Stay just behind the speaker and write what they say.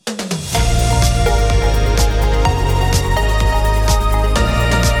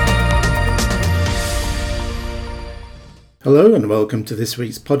Hello and welcome to this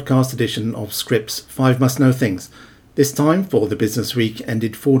week's podcast edition of Scrip's 5 Must Know Things, this time for the business week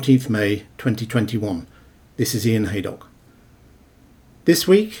ended 14th May 2021. This is Ian Haydock. This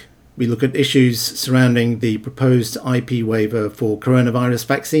week we look at issues surrounding the proposed IP waiver for coronavirus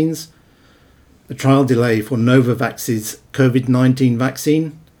vaccines, a trial delay for Novavax's COVID-19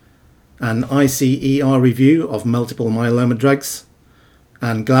 vaccine, an ICER review of multiple myeloma drugs,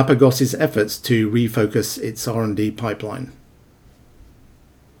 and Galapagos' efforts to refocus its R&D pipeline.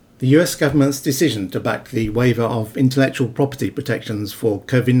 The US government's decision to back the waiver of intellectual property protections for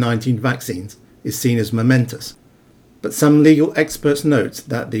COVID-19 vaccines is seen as momentous, but some legal experts note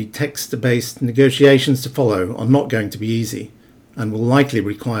that the text-based negotiations to follow are not going to be easy and will likely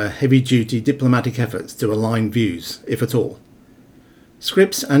require heavy-duty diplomatic efforts to align views, if at all.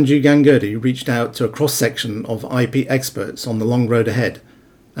 Scrip's Andrew Gangurdy reached out to a cross-section of IP experts on the long road ahead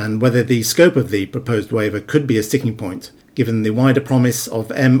and whether the scope of the proposed waiver could be a sticking point, given the wider promise of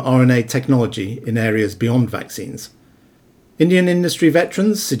mRNA technology in areas beyond vaccines. Indian industry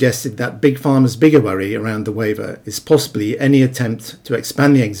veterans suggested that Big Pharma's bigger worry around the waiver is possibly any attempt to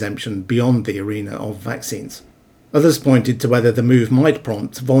expand the exemption beyond the arena of vaccines. Others pointed to whether the move might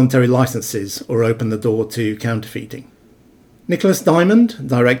prompt voluntary licenses or open the door to counterfeiting. Nicholas Diamond,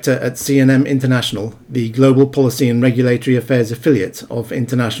 director at C&M International, the global policy and regulatory affairs affiliate of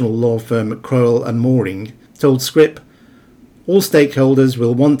international law firm Crowell and Mooring, told Scrip, "All stakeholders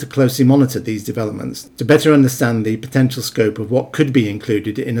will want to closely monitor these developments to better understand the potential scope of what could be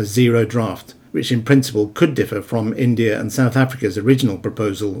included in a zero draft, which in principle could differ from India and South Africa's original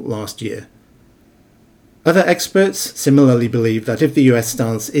proposal last year." Other experts similarly believe that if the US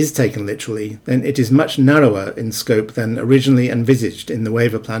stance is taken literally, then it is much narrower in scope than originally envisaged in the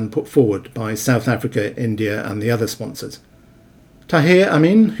waiver plan put forward by South Africa, India and the other sponsors. Tahir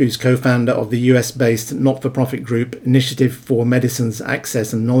Amin, who's co-founder of the US-based not-for-profit group Initiative for Medicine's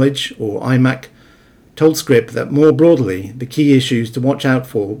Access and Knowledge, or IMAC, told Scrip that more broadly, the key issues to watch out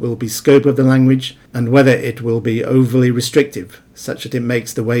for will be scope of the language and whether it will be overly restrictive, such that it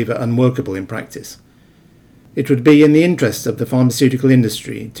makes the waiver unworkable in practice. It would be in the interest of the pharmaceutical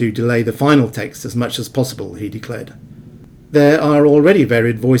industry to delay the final text as much as possible, he declared. There are already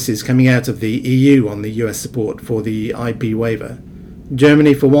varied voices coming out of the EU on the US support for the IP waiver.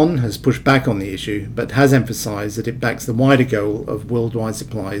 Germany, for one, has pushed back on the issue, but has emphasised that it backs the wider goal of worldwide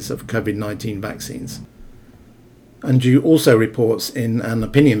supplies of COVID-19 vaccines. Andrew also reports in an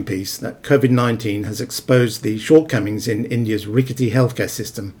opinion piece that COVID-19 has exposed the shortcomings in India's rickety healthcare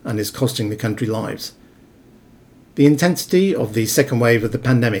system and is costing the country lives. The intensity of the second wave of the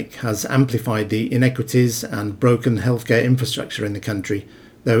pandemic has amplified the inequities and broken healthcare infrastructure in the country,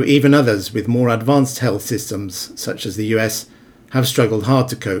 though even others with more advanced health systems, such as the US, have struggled hard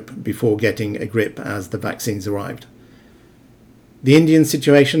to cope before getting a grip as the vaccines arrived. The Indian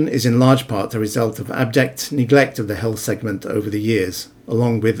situation is in large part a result of abject neglect of the health segment over the years,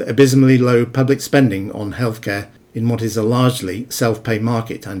 along with abysmally low public spending on healthcare in what is a largely self-pay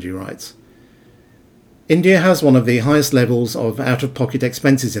market, Andrew writes. India has one of the highest levels of out-of-pocket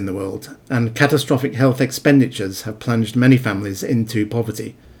expenses in the world, and catastrophic health expenditures have plunged many families into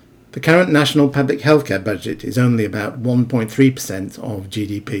poverty. The current national public healthcare budget is only about 1.3% of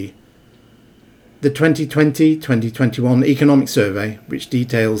GDP. The 2020-2021 Economic Survey, which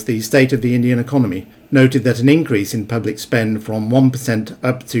details the state of the Indian economy, noted that an increase in public spend from 1%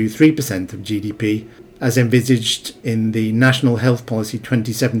 up to 3% of GDP, as envisaged in the National Health Policy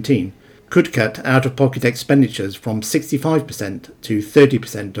 2017, could cut out-of-pocket expenditures from 65% to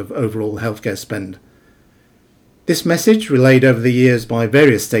 30% of overall healthcare spend. This message, relayed over the years by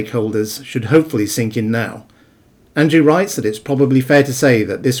various stakeholders, should hopefully sink in now. Andrew writes that it's probably fair to say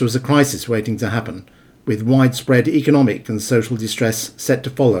that this was a crisis waiting to happen, with widespread economic and social distress set to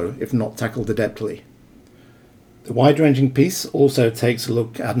follow if not tackled adeptly. The wide-ranging piece also takes a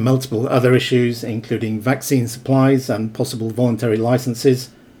look at multiple other issues, including vaccine supplies and possible voluntary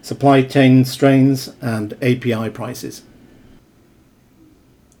licenses, supply chain strains and API prices.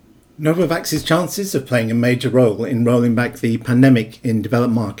 Novavax's chances of playing a major role in rolling back the pandemic in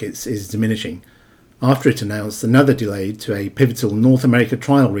developed markets is diminishing, after it announced another delay to a pivotal North America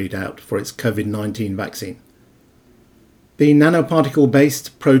trial readout for its COVID-19 vaccine. The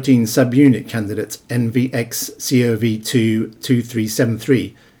nanoparticle-based protein subunit candidate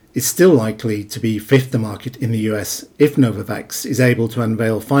NVX-CoV2-2373 is still likely to be fifth to market in the US if Novavax is able to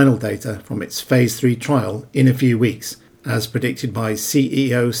unveil final data from its Phase 3 trial in a few weeks, as predicted by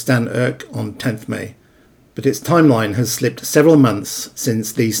CEO Stan Erck on 10th May. But its timeline has slipped several months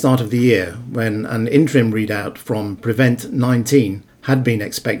since the start of the year, when an interim readout from PREVENT-19 had been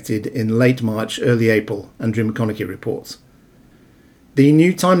expected in late March, early April, Andrew McConaughey reports. The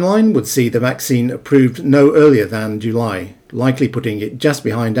new timeline would see the vaccine approved no earlier than July, likely putting it just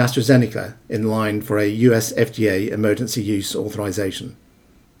behind AstraZeneca in line for a US FDA emergency use authorization.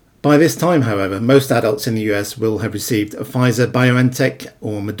 By this time, however, most adults in the US will have received a Pfizer-BioNTech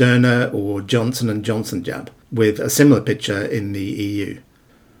or Moderna or Johnson & Johnson jab, with a similar picture in the EU.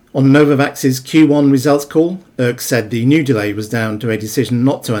 On Novavax's Q1 results call, Merck said the new delay was down to a decision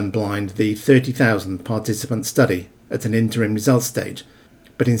not to unblind the 30,000 participant study at an interim results stage,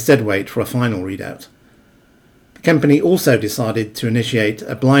 but instead wait for a final readout. The company also decided to initiate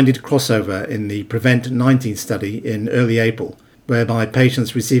a blinded crossover in the PREVENT-19 study in early April, whereby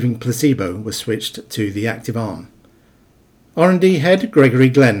patients receiving placebo were switched to the active arm. R&D head Gregory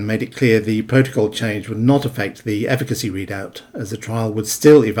Glenn made it clear the protocol change would not affect the efficacy readout, as the trial would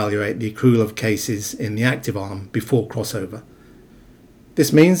still evaluate the accrual of cases in the active arm before crossover.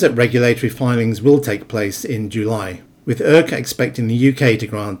 This means that regulatory filings will take place in July, with Merck expecting the UK to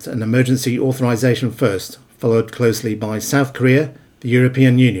grant an emergency authorization first, followed closely by South Korea, the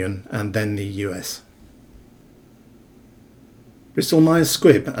European Union, and then the US. Bristol Myers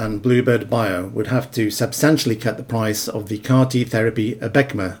Squibb and Bluebird Bio would have to substantially cut the price of the CAR-T therapy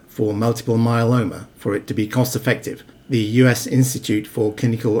Abecma for multiple myeloma for it to be cost-effective, the US Institute for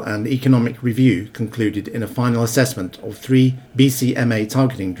Clinical and Economic Review concluded in a final assessment of 3 BCMA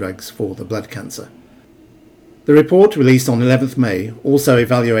targeting drugs for the blood cancer. The report, released on 11th May, also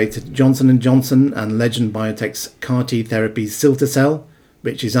evaluated Johnson & Johnson and Legend Biotech's CAR-T therapy Cilta-cel,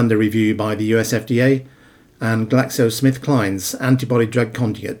 which is under review by the US FDA, and GlaxoSmithKline's antibody-drug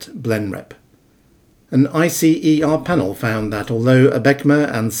conjugate Blenrep. An ICER panel found that although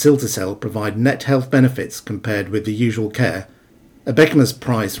Abecma and Cilta-cel provide net health benefits compared with the usual care, Abecma's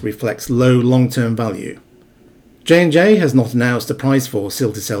price reflects low long-term value. J&J has not announced a price for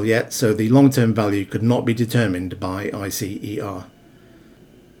Cilta-cel yet, so the long-term value could not be determined by ICER.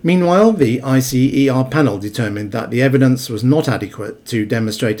 Meanwhile, the ICER panel determined that the evidence was not adequate to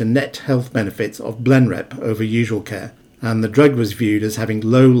demonstrate a net health benefit of Blenrep over usual care, and the drug was viewed as having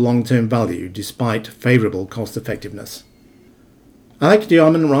low long-term value despite favourable cost-effectiveness. Alec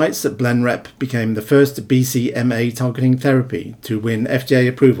Diarman writes that Blenrep became the first BCMA targeting therapy to win FDA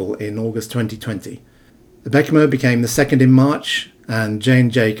approval in August 2020. Abecma became the second in March, and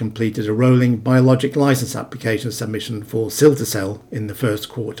J&J completed a rolling biologic license application submission for Cilta-cel in the first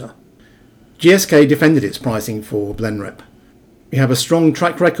quarter. GSK defended its pricing for Blenrep. We have a strong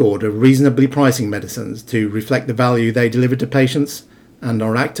track record of reasonably pricing medicines to reflect the value they deliver to patients and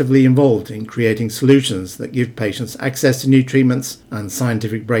are actively involved in creating solutions that give patients access to new treatments and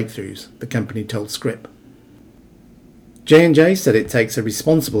scientific breakthroughs, the company told Scrip. J&J said it takes a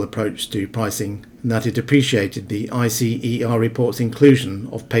responsible approach to pricing and that it appreciated the ICER report's inclusion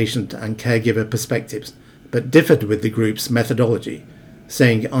of patient and caregiver perspectives, but differed with the group's methodology,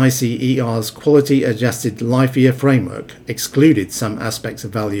 saying ICER's quality-adjusted life year framework excluded some aspects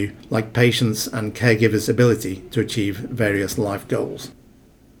of value like patients' and caregivers' ability to achieve various life goals.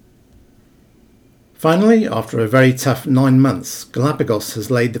 Finally, after a very tough 9 months, Galapagos has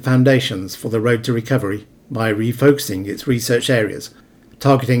laid the foundations for the road to recovery by refocusing its research areas,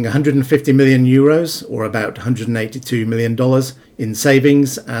 targeting €150 million, or about $182 million, in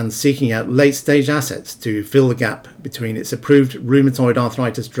savings and seeking out late-stage assets to fill the gap between its approved rheumatoid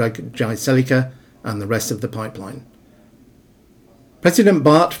arthritis drug Jyseleca and the rest of the pipeline. President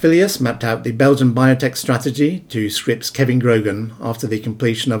Bart Filius mapped out the Belgian biotech strategy to Scrip's Kevin Grogan after the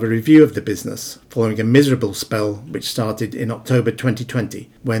completion of a review of the business, following a miserable spell which started in October 2020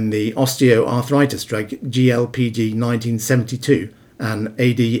 when the osteoarthritis drug GLPG 1972, an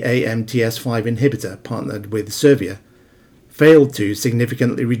ADAMTS5 inhibitor partnered with Servier, failed to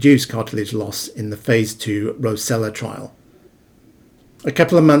significantly reduce cartilage loss in the Phase 2 Rosella trial. A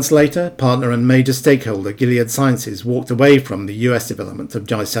couple of months later, partner and major stakeholder Gilead Sciences walked away from the US development of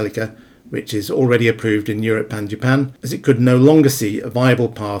Jyseleca, which is already approved in Europe and Japan, as it could no longer see a viable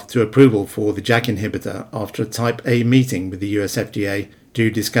path to approval for the JAK inhibitor after a Type A meeting with the US FDA to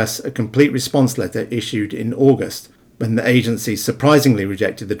discuss a complete response letter issued in August, when the agency surprisingly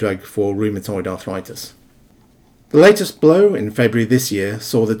rejected the drug for rheumatoid arthritis. The latest blow in February this year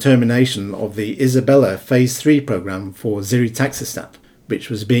saw the termination of the Isabella Phase 3 program for ziritaxestat, which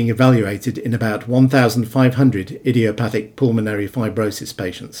was being evaluated in about 1,500 idiopathic pulmonary fibrosis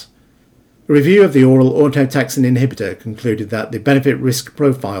patients. A review of the oral autotaxin inhibitor concluded that the benefit-risk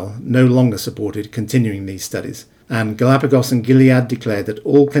profile no longer supported continuing these studies, and Galapagos and Gilead declared that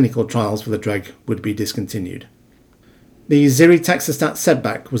all clinical trials for the drug would be discontinued. The ziritaxestat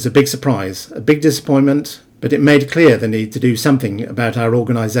setback was a big surprise, a big disappointment, But it made clear the need to do something about our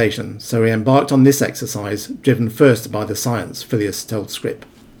organisation, so he embarked on this exercise, driven first by the science, Phileas told Scrip.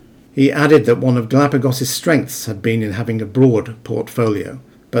 He added that one of Galapagos' strengths had been in having a broad portfolio,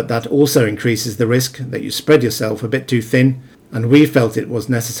 but that also increases the risk that you spread yourself a bit too thin, and we felt it was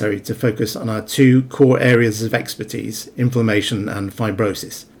necessary to focus on our two core areas of expertise, inflammation and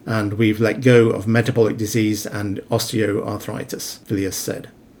fibrosis, and we've let go of metabolic disease and osteoarthritis, Phileas said.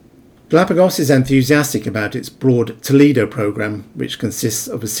 Galapagos is enthusiastic about its broad Toledo program, which consists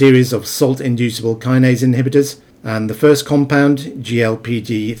of a series of salt-inducible kinase inhibitors, and the first compound,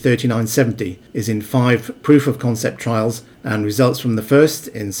 GLPG3970, is in 5 proof-of-concept trials, and results from the first,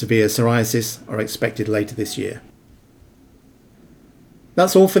 in severe psoriasis, are expected later this year.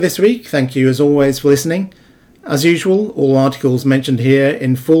 That's all for this week. Thank you as always for listening. As usual, all articles mentioned here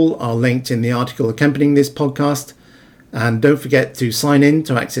in full are linked in the article accompanying this podcast. And don't forget to sign in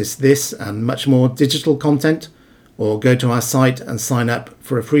to access this and much more digital content, or go to our site and sign up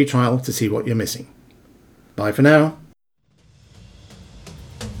for a free trial to see what you're missing. Bye for now.